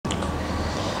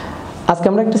আজকে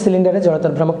আমরা একটা সিলিন্ডারে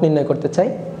জড়তার ভ্রামক নির্ণয় করতে চাই।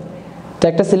 তো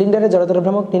একটা সিলিন্ডারে জড়তার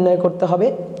ভ্রামক নির্ণয় করতে হবে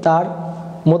তার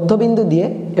মধ্যবিন্দু দিয়ে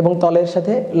এবং তলের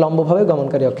সাথে লম্বভাবে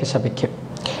গমনকারী অক্ষের সাপেক্ষে।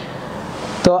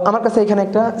 তো আমার কাছে এখানে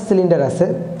একটা সিলিন্ডার আছে,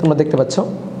 তোমরা দেখতে পাচ্ছ।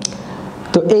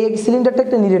 তো এই সিলিন্ডারটা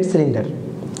একটা নিরেট সিলিন্ডার।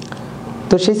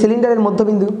 তো সেই সিলিন্ডারের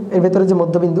মধ্যবিন্দু, এর ভেতরে যে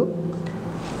মধ্যবিন্দু,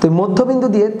 তো মধ্যবিন্দু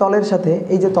দিয়ে তলের সাথে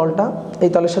এই যে তলটা, এই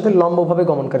তলের সাথে লম্বভাবে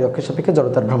গমনকারী অক্ষের সাপেক্ষে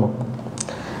জড়তার ভ্রামক।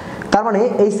 তার মানে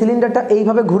এই সিলিন্ডারটা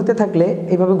এইভাবে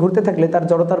ঘুরতে থাকলে তার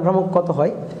জড়তার ভ্রামক কত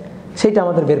হয় সেইটা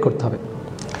আমাদের বের করতে হবে।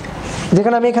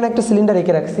 যেখানে আমি এখানে একটা সিলিন্ডার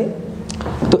এঁকে রাখছি।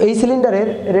 তো এই সিলিন্ডারের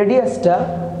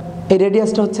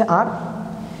রেডিয়াসটা হচ্ছে আর,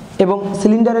 এবং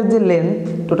সিলিন্ডারের যে লেন্থ,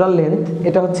 টোটাল লেন্থ,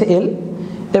 এটা হচ্ছে এল,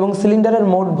 এবং সিলিন্ডারের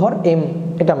মোট ভর এম,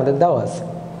 এটা আমাদের দেওয়া আছে।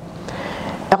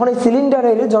 এখন এই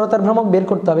সিলিন্ডারের জড়তার ভ্রামক বের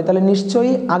করতে হবে। তাহলে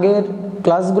নিশ্চয়ই আগের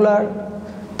ক্লাসগুলোর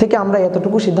থেকে আমরা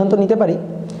এতটুকু সিদ্ধান্ত নিতে পারি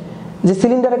যে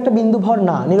সিলিন্ডার একটা বিন্দু ভর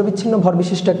না, নিরবিচ্ছিন্ন ভর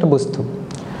বিশিষ্ট একটা বস্তু।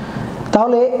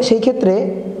 তাহলে সেই ক্ষেত্রে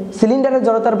সিলিন্ডারের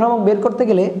জড়তার ভ্রামক বের করতে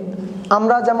গেলে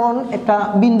আমরা যেমন একটা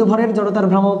বিন্দু ভরের জড়তার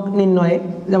ভ্রামক নির্ণয়ে,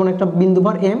 যেমন একটা বিন্দু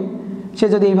ভর এম, সে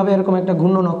যদি এইভাবে এরকম একটা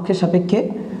ঘূর্ণন অক্ষের সাপেক্ষে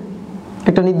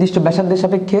একটা নির্দিষ্ট ব্যাসার্ধের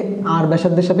সাপেক্ষে আর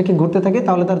ব্যাসার্ধের সাপেক্ষে ঘুরতে থাকে,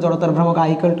 তাহলে তার জড়তার ভ্রামক আই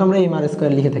ইকুয়াল টু আমরা এম আর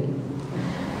স্কয়ার লিখে থাকি।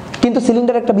 কিন্তু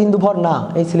সিলিন্ডার একটা বিন্দু ভর না,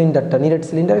 এই সিলিন্ডারটা নিরেট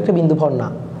সিলিন্ডার একটা বিন্দু ভর না।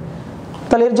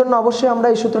 তাহলে এর জন্য অবশ্যই আমরা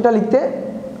এই সূত্রটা লিখতে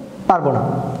পারবো না।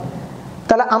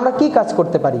 তাহলে আমরা কি কাজ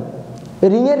করতে পারি?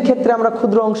 রিংয়ের ক্ষেত্রে আমরা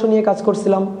ক্ষুদ্র অংশ নিয়ে কাজ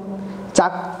করছিলাম,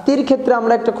 চাকতির ক্ষেত্রে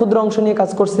আমরা একটা ক্ষুদ্র অংশ নিয়ে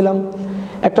কাজ করছিলাম,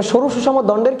 একটা সরু সুষম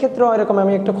দণ্ডের ক্ষেত্রেও এরকম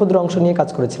আমি একটা ক্ষুদ্র অংশ নিয়ে কাজ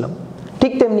করেছিলাম।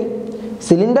 ঠিক তেমনি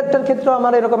সিলিন্ডারটার ক্ষেত্রেও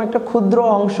আমার এরকম একটা ক্ষুদ্র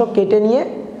অংশ কেটে নিয়ে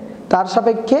তার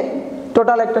সাপেক্ষে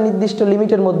টোটাল একটা নির্দিষ্ট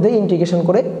লিমিটের মধ্যে ইন্টিগ্রেশন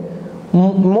করে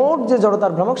মোট যে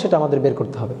জড়তার ভ্রামক সেটা আমাদের বের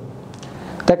করতে হবে।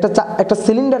 তো একটা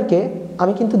সিলিন্ডারকে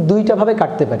আমি কিন্তু দুইটা ভাবে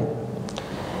কাটতে পারি।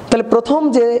 তাহলে প্রথম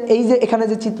যে এই যে এখানে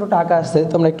যে চিত্রটা আঁকা আছে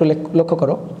তোমরা একটু লক্ষ্য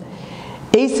করো,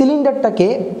 এই সিলিন্ডারটাকে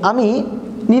আমি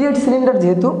নিরেট সিলিন্ডার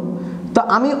যেহেতু, তো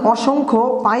আমি অসংখ্য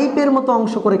পাইপের মতো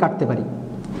অংশ করে কাটতে পারি।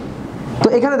 তো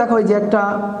এখানে দেখো এই যে একটা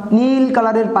নীল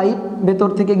কালারের পাইপ ভেতর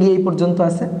থেকে গিয়ে এই পর্যন্ত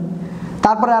আছে,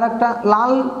 তারপরে আর একটা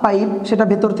লাল পাইপ, সেটা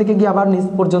ভেতর থেকে গিয়ে আবার নিচ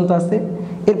পর্যন্ত আছে,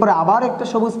 এরপরে আবার একটা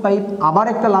সবুজ পাইপ, আবার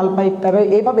একটা লাল পাইপ। তবে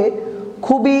এইভাবে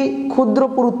খুবই ক্ষুদ্র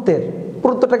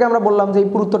পুরুত্বটাকে আমরা বললাম যে এই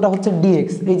পুরুত্বটা হচ্ছে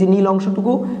ডিএক্স। এই যে নীল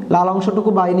অংশটুকু, লাল অংশটুকু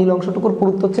বা এই নীল অংশটুকুর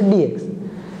পুরুত্ব হচ্ছে ডিএক্স।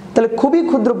 তাহলে খুবই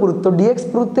ক্ষুদ্র পুরুত্ব ডিএক্স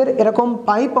পুরুত্বের এরকম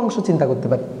পাইপ অংশ চিন্তা করতে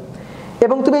পারি।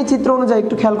 এবং তুমি এই চিত্র অনুযায়ী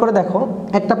একটু খেয়াল করে দেখো,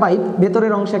 একটা পাইপ,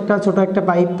 ভেতরের অংশে একটা ছোট একটা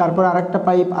পাইপ, তারপর আরেকটা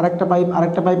পাইপ, আরেকটা পাইপ,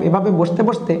 আরেকটা পাইপ, এভাবে বসতে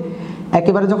বসতে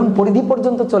একেবারে যখন পরিধি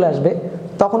পর্যন্ত চলে আসবে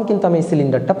তখন কিন্তু আমি এই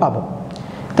সিলিন্ডারটা পাবো।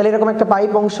 তাহলে এরকম একটা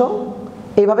পাইপ অংশ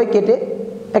এইভাবে কেটে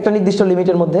একটা নির্দিষ্ট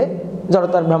লিমিটের মধ্যে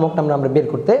জড়তার ভ্রামকটা আমরা বের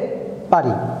করতে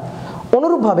পারি।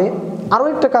 অনুরূপভাবে আরও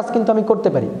একটা কাজ কিন্তু আমি করতে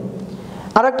পারি।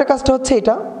 আরও একটা কাজটা হচ্ছে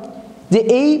এটা, যে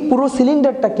এই পুরো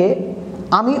সিলিন্ডারটাকে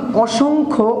আমি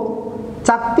অসংখ্য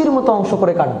চাকতির মতো অংশ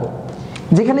করে কাটবো,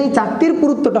 যেখানে এই চাকতির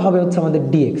পুরুত্বটা হবে হচ্ছে আমাদের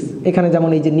ডিএক্স। এখানে যেমন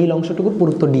এই যে নীল অংশটুকুর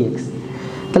পুরুত্ব ডিএক্স।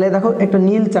 তাহলে দেখো একটা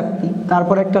নীল চাকতি,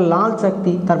 তারপর একটা লাল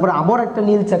চাকতি, তারপর আবার একটা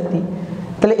নীল চাকতি।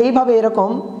 তাহলে এইভাবে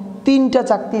এরকম তিনটা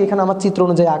চাকতি এখানে আমার চিত্র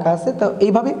অনুযায়ী আঁকা আছে। তো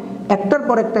এইভাবে একটার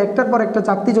পর একটা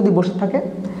চাকতি যদি বসে থাকে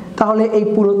তাহলে এই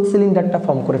পুরো সিলিন্ডারটা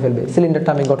ফর্ম করে ফেলবে,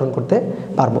 সিলিন্ডারটা আমি গঠন করতে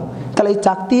পারবো। তাহলে এই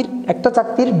একটা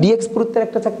চাকতির ডিএক্স পুরুত্বের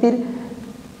একটা চাকতির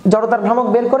জড়তার ভ্রামক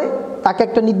বের করে তাকে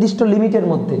একটা নির্দিষ্ট লিমিটের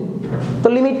মধ্যে, তো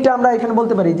লিমিটটা আমরা এখানে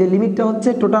বলতে পারি যে লিমিটটা হচ্ছে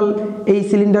টোটাল এই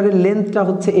সিলিন্ডারের লেন্থটা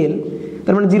হচ্ছে এল,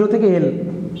 তার মানে 0 থেকে এল।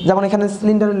 যেমন এখানে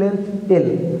সিলিন্ডারের লেন্থ এল,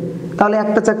 তাহলে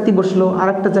একটা চাকতি বসলো,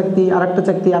 আরেকটা চাকতি, আরেকটা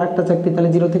চাকতি, আরেকটা চাকতি, তাহলে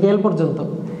 0 থেকে এল পর্যন্ত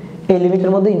এই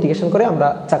লিমিটের মধ্যে ইন্টিগ্রেশন করে আমরা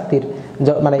চাকতির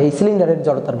মানে এই সিলিন্ডারের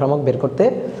জড়তার ভ্রামক বের করতে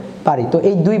পারি। তো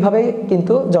এই দুইভাবে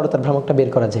কিন্তু জড়তার ভ্রামকটা বের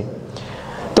করা যায়।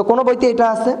 তো কোনো বইতে এটা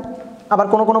আছে, আবার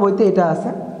কোনো বইতে এটা আছে।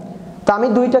 তো আমি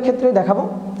দুইটা ক্ষেত্রেই দেখাবো।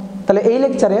 তাহলে এই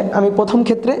লেকচারে আমি প্রথম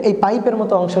ক্ষেত্রে এই পাইপের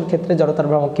মতো অংশের ক্ষেত্রে জড়তার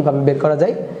ভ্রামক কীভাবে বের করা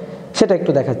যায় সেটা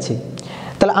একটু দেখাচ্ছি।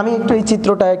 তাহলে আমি একটু এই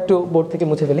চিত্রটা একটু বোর্ড থেকে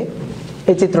মুছে ফেলি,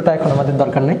 এই চিত্রটা এখন আমাদের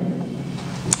দরকার নেই।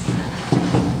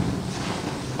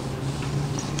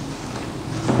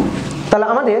 তাহলে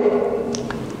আমাদের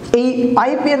এই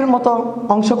পাইপের মতো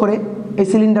অংশ করে এই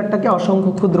সিলিন্ডারটাকে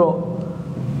অসংখ্য ক্ষুদ্র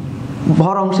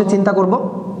ভর অংশে চিন্তা করব,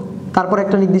 তারপর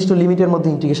একটা নির্দিষ্ট লিমিটের মধ্যে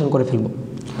ইন্টিগ্রেশন করে ফেলব।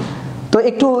 তো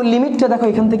একটু লিমিটটা দেখো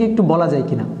এখান থেকে একটু বলা যায়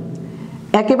কিনা।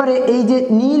 একেবারে এই যে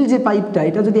নীল যে পাইপটা,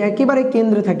 এটা যদি একেবারে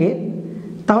কেন্দ্রে থাকে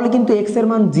তাহলে কিন্তু এক্স এর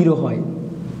মান 0 হয়,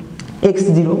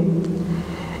 x0।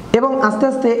 এবং আস্তে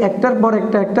আস্তে একটার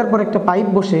পর একটা পাইপ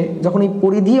বসে যখন এই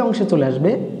পরিধি অংশে চলে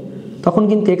আসবে তখন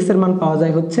কিন্তু এক্স এর মান পাওয়া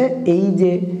যায় হচ্ছে এই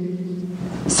যে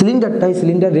সিলিন্ডারটা, এই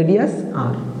সিলিন্ডার রেডিয়াস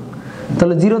আর।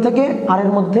 তাহলে 0 থেকে আর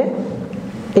এর মধ্যে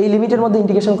এই লিমিটের মধ্যে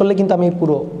ইন্টিগ্রেশন করলে কিন্তু আমি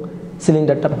পুরো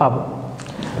সিলিন্ডারটা পাবো।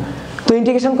 তো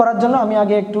ইন্টিগ্রেশন করার জন্য আমি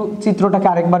আগে একটু চিত্রটাকে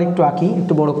আরেকবার একটু আঁকি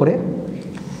একটু বড় করে।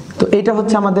 তো এটা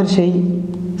হচ্ছে আমাদের সেই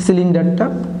সিলিন্ডারটা,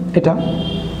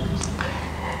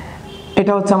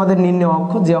 এটা হচ্ছে আমাদের নির্ণয়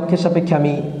অক্ষ, যে অক্ষের সাপেক্ষে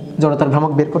আমি জড়তার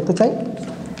ভ্রামক বের করতে চাই।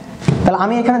 তাহলে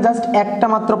আমি এখানে জাস্ট একটা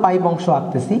মাত্র পাইপ অংশ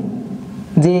আঁকতেছি,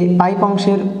 যে পাইপ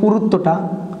অংশের পুরুত্বটা,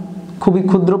 খুবই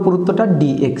ক্ষুদ্র পুরুত্বটা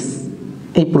dx,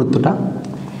 এই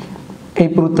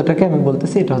পুরুত্বটাকে আমি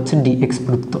বলতেছি এটা হচ্ছে dx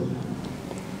পুরুত্ব।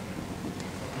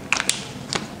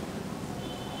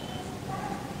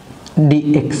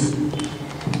 dx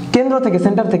কেন্দ্র থেকে,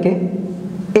 সেন্টার থেকে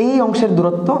এই অংশের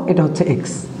দূরত্ব এটা হচ্ছে x।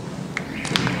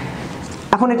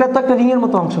 এখন এটা তো একটা রিংয়ের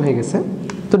মতো অংশ হয়ে গেছে,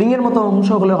 তো রিংয়ের মতো অংশ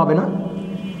হলে হবে না,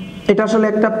 এটা আসলে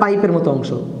একটা পাইপের মতো অংশ,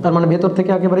 তার মানে ভেতর থেকে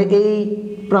একেবারে এই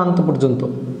প্রান্ত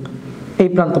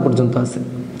পর্যন্ত আছে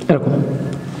এরকম,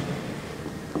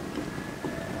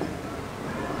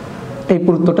 এই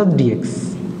পুরুত্বটা dx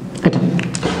এটা।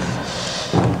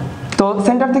 তো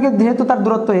সেন্টার থেকে যেহেতু তার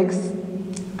দূরত্ব x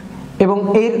এবং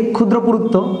এর ক্ষুদ্র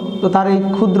পুরুত্ব, তো তার এই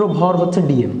ক্ষুদ্র ভর হচ্ছে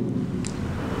dm।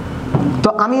 তো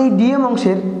আমি এই dm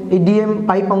অংশের, এই dm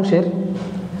পাইপ অংশের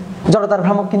জড়তার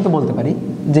ভ্রামক কিন্তু বলতে পারি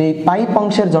যে এই পাইপ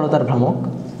অংশের জড়তার ভ্রামক,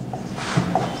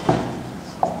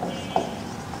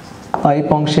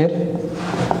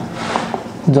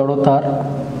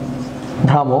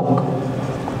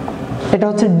 এটা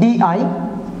হচ্ছে di।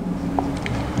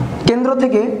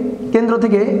 কেন্দ্র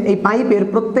থেকে এই পাইপের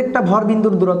প্রত্যেকটা ভর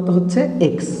বিন্দুর দূরত্ব হচ্ছে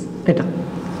x, এটা।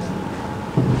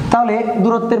 তাহলে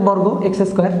দূরত্বের বর্গ x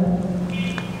স্কয়ার,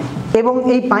 এবং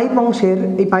এই পাইপ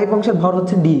অংশের ভর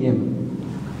হচ্ছে dm,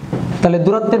 তাহলে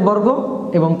দূরত্বের বর্গ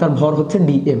এবং তার ভর হচ্ছে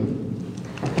dm।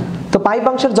 তো পাইপ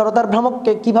অংশের জড়তার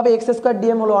ভ্রামককে কিভাবে x স্কয়ার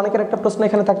dm হলো, অনেকের একটা প্রশ্ন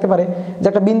এখানে থাকতে পারে যে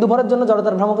একটা বিন্দু ভরের জন্য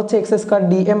জড়তার ভ্রামক হচ্ছে x স্কয়ার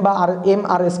dm বা m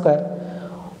r স্কয়ার,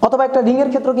 অথবা একটা রিং এর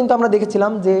ক্ষেত্রে কিন্তু আমরা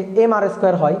দেখেছিলাম যে m r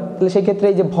স্কয়ার হয়, তাহলে সেই ক্ষেত্রে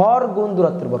এই যে ভর গুণ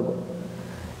দূরত্বের বর্গ।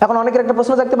 এখন অনেকের একটা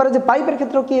প্রশ্ন থাকতে পারে যে পাইপের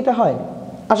ক্ষেত্রেও কি এটা হয়?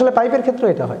 আসলে পাইপের ক্ষেত্রে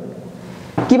এটা হয়।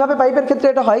 কিভাবে পাইপের ক্ষেত্রে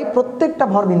এটা হয়? প্রত্যেকটা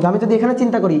ভর বিন্দু, আমি যদি এখানে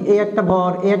চিন্তা করি এই একটা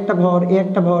ভর, এই একটা ভর, এই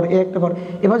একটা ভর, এই একটা ভর,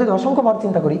 এভাবে যদি অসংখ্য ভর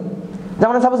চিন্তা করি,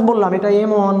 যেমন সাপোজ বললাম এটা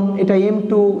m1, এটা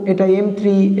m2, এটা m3,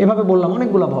 এভাবে বললাম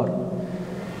অনেকগুলো ভর,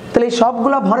 তাহলে এই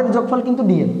সবগুলা ভরের যোগফল কিন্তু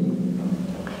dm।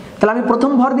 তাহলে আমি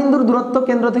প্রথম ভর বিন্দুর দূরত্ব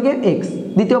কেন্দ্র থেকে x,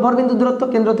 দ্বিতীয় ভর বিন্দুর দূরত্ব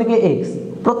কেন্দ্র থেকে x,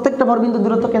 প্রত্যেকটা ভর বিন্দুর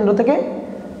দূরত্ব কেন্দ্র থেকে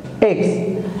x।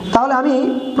 তাহলে আমি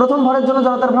প্রথম ভরের জন্য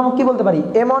জড়তার ভ্রামক কি বলতে পারি?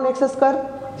 m1 x স্কয়ার,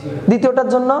 দ্বিতীয়টার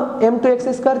জন্য m2 x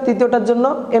স্কয়ার, তৃতীয়টার জন্য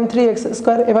m3 x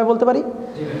স্কয়ার, এভাবে বলতে পারি।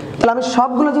 তাহলে আমি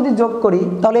সবগুলো যদি যোগ করি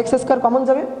তাহলে x স্কয়ার কমন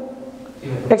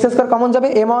যাবে,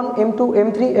 m1 m2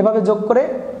 m3 এভাবে যোগ করে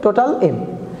টোটাল m।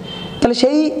 তাহলে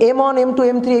সেই m1 m2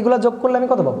 m3 এগুলো যোগ করলে আমি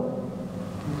কত পাবো?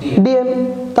 dm।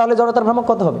 তাহলে জড়তার ভ্রামক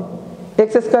কত হবে? x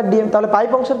square dm। তাহলে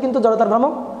পাইপ অংশের কিন্তু জড়তার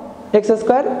ভ্রামক x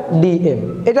স্কয়ার dm।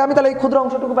 এটা আমি তাহলে এই ক্ষুদ্র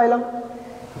অংশটুকু পাইলাম,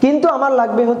 কিন্তু আমার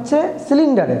লাগবে হচ্ছে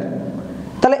সিলিন্ডারের।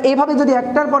 তাহলে এইভাবে যদি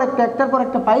একটার পর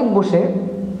একটা পাইপ বসে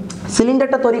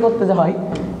সিলিন্ডারটা তৈরি করতে হয়,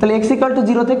 তাহলে x =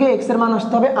 0 থেকে x এর মান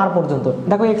আসতে হবে r পর্যন্ত।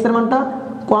 দেখো x এর মানটা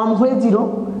কম হয়ে 0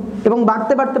 এবং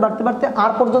বাড়তে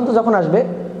r পর্যন্ত যখন আসবে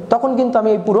তখন কিন্তু আমি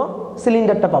এই পুরো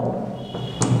সিলিন্ডারটা পাবো।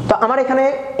 তো আমার এখানে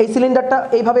এই সিলিন্ডারটা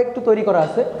এইভাবে একটু তৈরি করা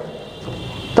আছে,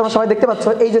 তোমরা সবাই দেখতে পাচ্ছ।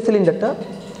 এই যে সিলিন্ডারটা,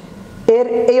 এর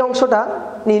এই অংশটা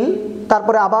নীল,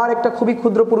 তারপরে আবার একটা খুবই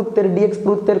ক্ষুদ্র পুরুত্বের dx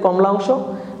পুরুত্বের কমলা অংশ,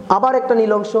 আবার একটা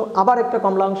নীল অংশ, আবার একটা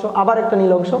কমলা অংশ, আবার একটা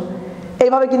নীল অংশ,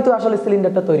 এইভাবে কিন্তু আসলে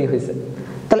সিলিন্ডারটা তৈরি হয়েছে।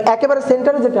 তাহলে একেবারে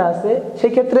সেন্টারে যেটা আছে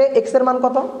সেই ক্ষেত্রে x এর মান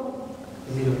কত?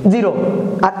 0।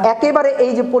 আর একেবারে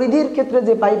এই যে পরিধির ক্ষেত্রে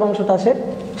যে পাইপ অংশটা আসে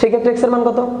সেই ক্ষেত্রে x এর মান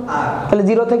কত? তাহলে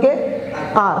 0 থেকে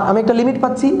r, আমি একটা লিমিট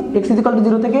পাচ্ছি x =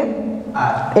 0 থেকে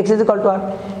x = r।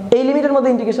 এই লিমিটের মধ্যে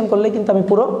ইন্টিগ্রেশন করলে কিন্তু আমি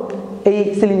পুরো এই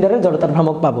সিলিন্ডারের জড়তার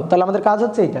ভ্রামক পাবো। তাহলে আমাদের কাজ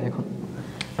হচ্ছে এটা এখন।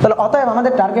 তাহলে অতএব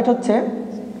আমাদের টার্গেট হচ্ছে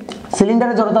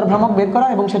সিলিন্ডারের জড়তার ভ্রামক বের করা,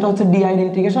 এবং সেটা হচ্ছে di এর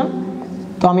ইন্টিগ্রেশন।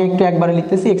 তো আমি একটু একবারে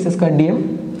লিখতেছি x স্কয়ার dm।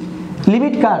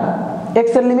 লিমিট কার? x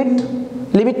এর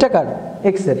লিমিটটা কার?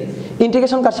 x এর।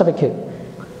 ইন্টিগ্রেশন কার সাপেক্ষে?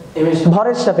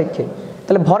 ভরের সাপেক্ষে।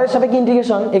 তাহলে ভরের সাপেক্ষে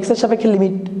ইন্টিগ্রেশন, x এর সাপেক্ষে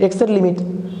লিমিট, x এর লিমিট,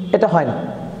 এটা হয় না।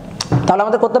 তাহলে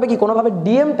আমাদের করতে হবে কি, কোনোভাবে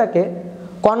dmটাকে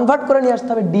কনভার্ট করে নিয়ে আসতে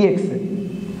হবে dx এ।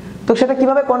 তো সেটা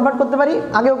কিভাবে কনভার্ট করতে পারি?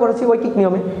 আগেও করেছি ঐকিক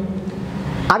নিয়মে।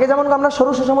 আগে যেমন আমরা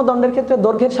সরু সুষম দণ্ডের ক্ষেত্রে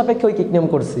দৈর্ঘ্যের সাপেক্ষে ঐকিক নিয়ম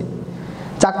করছি,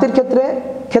 চাকতির ক্ষেত্রে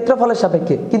ক্ষেত্রফলের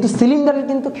সাপেক্ষে, কিন্তু সিলিন্ডারের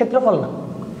কিন্তু ক্ষেত্রফল না,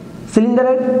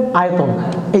 সিলিন্ডারের আয়তন।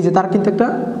 এই যে তার কিন্তু একটা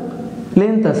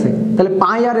লেন্থ আছে, তাহলে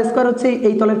পাই আর স্কয়ার হচ্ছে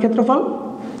এই তলের ক্ষেত্রফল,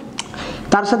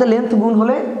 তার সাথে লেন্থ গুণ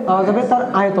হলে পাওয়া যাবে তার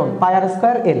আয়তন, পাই আর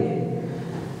স্কয়ার এল।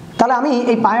 তাহলে আমি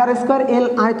এই পাই আর স্কয়ার এল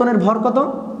আয়তনের ভর কত?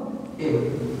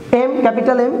 m,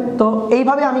 capital M। তো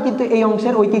এইভাবে আমি কিন্তু এই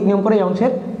অংশের ঐকিক নিয়ম করে এই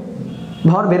অংশের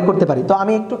ভর বের করতে পারি। তো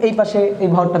আমি একটু এই পাশে এই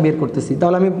ভরটা বের করতেছি।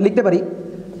 তাহলে আমি লিখতে পারি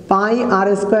পাই আর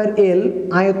স্কোয়ার এল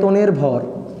আয়তনের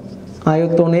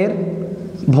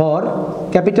ভর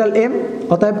ক্যাপিটাল এম,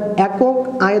 অতএব একক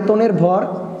আয়তনের ভর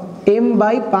M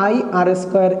by pi R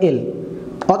square এল।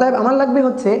 অতএব আমার লাগবে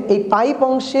হচ্ছে এই পাইপ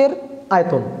অংশের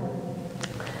আয়তন।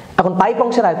 এখন পাইপ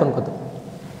অংশের আয়তন কত?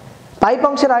 পাইপ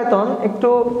অংশের আয়তন একটু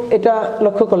এটা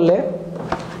লক্ষ্য করলে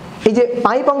এই যে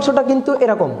পাইপ অংশটা কিন্তু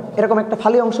এরকম একটা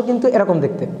ফালি অংশ, কিন্তু এরকম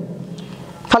দেখতে,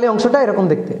 ফালি অংশটা এরকম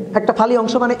দেখতে, একটা ফালি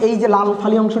অংশ মানে এই যে লাল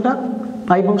ফালি অংশটা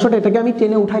পাইপ অংশটা, এটাকে আমি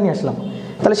টেনে উঠাই নিয়ে আসলাম,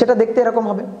 তাহলে সেটা দেখতে এরকম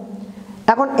হবে।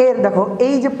 এখন এর দেখো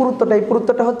এই যে পুরুত্বটা, এই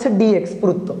পুরুত্বটা হচ্ছে ডিএক্স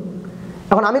পুরুত্ব।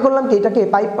 এখন আমি করলাম কি, এটাকে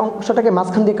পাইপ অংশটাকে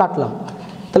মাঝখান দিয়ে কাটলাম,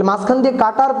 তাহলে মাঝখান দিয়ে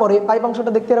কাটার পরে পাইপ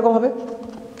অংশটা দেখতে এরকম হবে,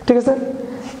 ঠিক আছে?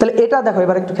 তাহলে এটা দেখো,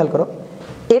 এবার একটু খেয়াল করো,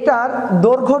 এটার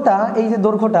দৈর্ঘ্যটা এই যে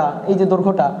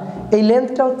দৈর্ঘ্যটা এই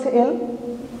লেন্থটা হচ্ছে এল,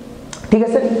 ঠিক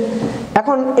আছে?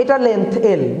 এখন এটা লেন্থ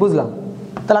এল, বুঝলাম।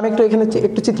 তাহলে আমি একটু এখানে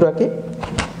একটু চিত্র আঁকি।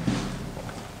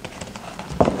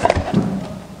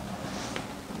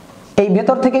 এই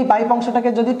ভেতর থেকে এই পাইপ অংশটাকে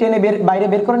যদি টেনে বাইরে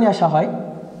বের করে নিয়ে আসা হয়,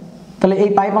 তাহলে এই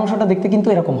পাইপ অংশটা দেখতে কিন্তু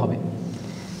এরকম হবে।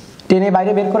 টেনে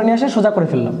বাইরে বের করে নিয়ে আসে সোজা করে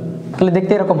ফেললাম, তাহলে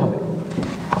দেখতে এরকম হবে।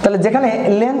 তাহলে যেখানে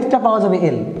লেন্থটা পাওয়া যাবে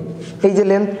এল, এই যে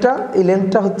লেন্থটা, এই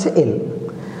লেন্থটা হচ্ছে এল।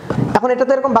 এখন এটা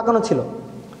তো এরকম বাঁকানো ছিল,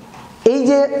 এই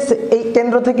যে এই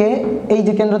কেন্দ্র থেকে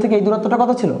এই দূরত্বটা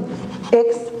কত ছিল?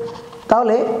 এক্স।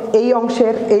 তাহলে এই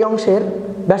অংশের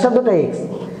ব্যাসার্ধটা এক্স,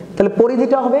 তাহলে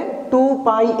পরিধিটা হবে 2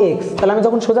 পাই এক্স। তাহলে আমি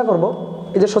যখন সোজা করব,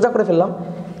 এই যে সোজা করে ফেললাম,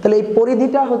 তাহলে এই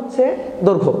পরিধিটা হচ্ছে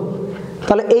দৈর্ঘ্য,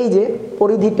 তাহলে এই যে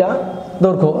পরিধিটা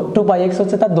দৈর্ঘ্য 2 পাই এক্স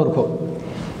হচ্ছে তার দৈর্ঘ্য,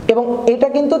 এবং এটা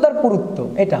কিন্তু তার পুরুত্ব।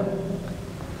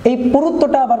 এই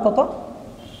পুরুত্বটা আবার কত?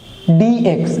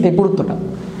 ডিএক্স। এই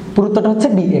পুরুত্বটা হচ্ছে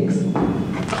ডিএক্স।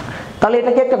 তাহলে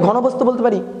এটাকে একটা ঘনবস্তু বলতে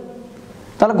পারি।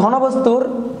 তাহলে ঘনবস্তুর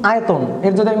আয়তন,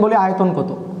 এর যদি আমি বলি আয়তন কত,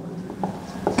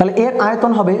 তাহলে এর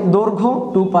আয়তন হবে দৈর্ঘ্য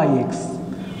 2 পাই এক্স,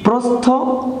 প্রস্থ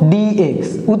ডিএক্স,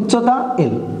 উচ্চতা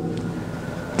এল।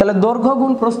 তাহলে দৈর্ঘ্য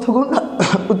গুণ প্রস্থ গুণ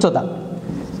উচ্চতা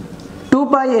 2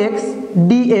 পাই এক্স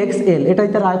ডিএক্স এল, এটাই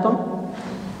তার আয়তন।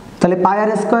 তাহলে পাই আর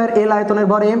স্কোয়ার এল আয়তনের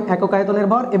ভর এম, একক আয়তনের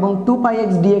ভর, এবং 2 পাই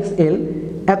এক্স ডিএক্স এল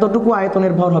এতটুকু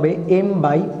আয়তনের ভর হবে M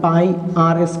by pi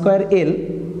R square L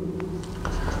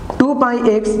 2 pi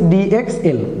x dx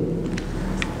এল।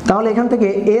 তাহলে এখান থেকে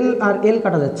এল আর এল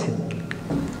কাটা যাচ্ছে,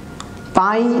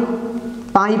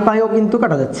 পাইও কিন্তু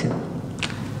কাটা যাচ্ছে,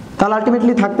 তাহলে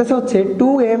আলটিমেটলি থাকতেছে হচ্ছে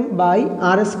 2m by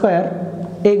R square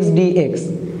x dx.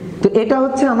 তো এটা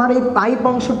হচ্ছে আমার এই পাইপ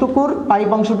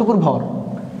অংশটুকুর ভর।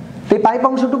 এই পাইপ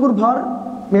অংশটুকুর ভর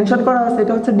মেনশন করা আছে,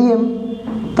 এটা হচ্ছে ডিএম।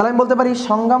 তাহলে আমি বলতে পারি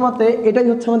সংজ্ঞা মতে এটাই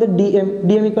হচ্ছে আমাদের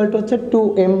ডিএম ইকুয়াল টু হচ্ছে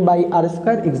 2m by R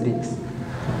square x dx.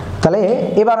 তাহলে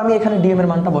এবার আমি এখানে ডিএম এর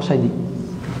মানটা বসাই দিই,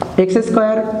 x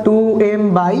square 2m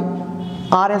by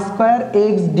R square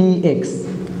x dx.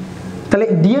 তাহলে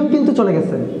ডিএম কিন্তু চলে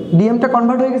গেছে, ডিএমটা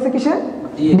কনভার্ট হয়ে গেছে কিসে?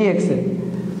 ডিএক্স এ।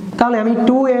 তাহলে আমি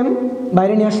 2m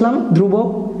বাইরে নিয়ে আসলাম, ধ্রুবক,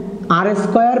 আর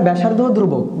স্কোয়ার ব্যাসার্ধ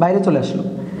ধ্রুবক বাইরে চলে আসলো,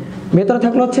 ভেতরে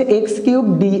থাকলো হচ্ছে এক্স কিউব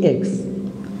ডিএক্স।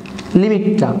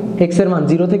 লিমিটটা এক্স এর মান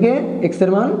 0 থেকে এক্স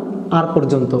এর মান আর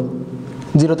পর্যন্ত,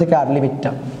 0 থেকে আর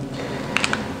লিমিটটা।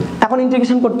 এখন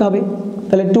ইন্টিগ্রেশন করতে হবে,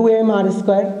 তাহলে 2m আর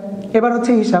স্কোয়ার। এবার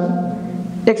হচ্ছে হিসাব,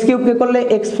 এক্স কিউবকে করলে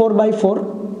x4/4,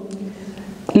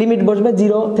 লিমিট বসবে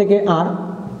 0 থেকে আর,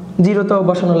 0 তো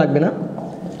বসানো লাগবে না।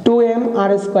 2m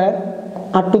R square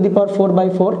R to the পাওয়ার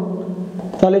 4/4,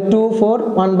 তাহলে 2 4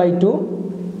 1/2,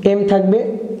 m থাকবে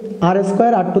আর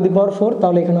স্কোয়ার আর টু দি পাওয়ার 4,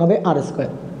 তাহলে এখানে হবে আর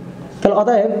স্কোয়ার। তাহলে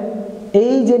অতএব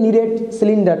এই যে নিরেট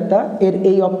সিলিন্ডারটা, এর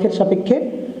এই অক্ষের সাপেক্ষে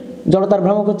জড়তার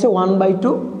ভ্রামক হচ্ছে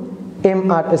 1/2 m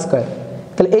আর স্কোয়ার।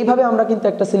 তাহলে এইভাবে আমরা কিন্তু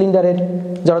একটা সিলিন্ডারের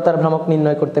জড়তার ভ্রামক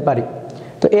নির্ণয় করতে পারি।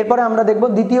 তো এরপরে আমরা দেখব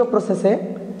দ্বিতীয় প্রসেসে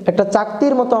একটা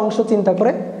চাকতির মতো অংশ চিন্তা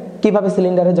করে কিভাবে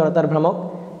সিলিন্ডারের জড়তার ভ্রামক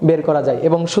বের করা যায়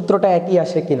এবং সূত্রটা একই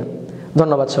আসে কিনা।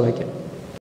 ধন্যবাদ সবাইকে।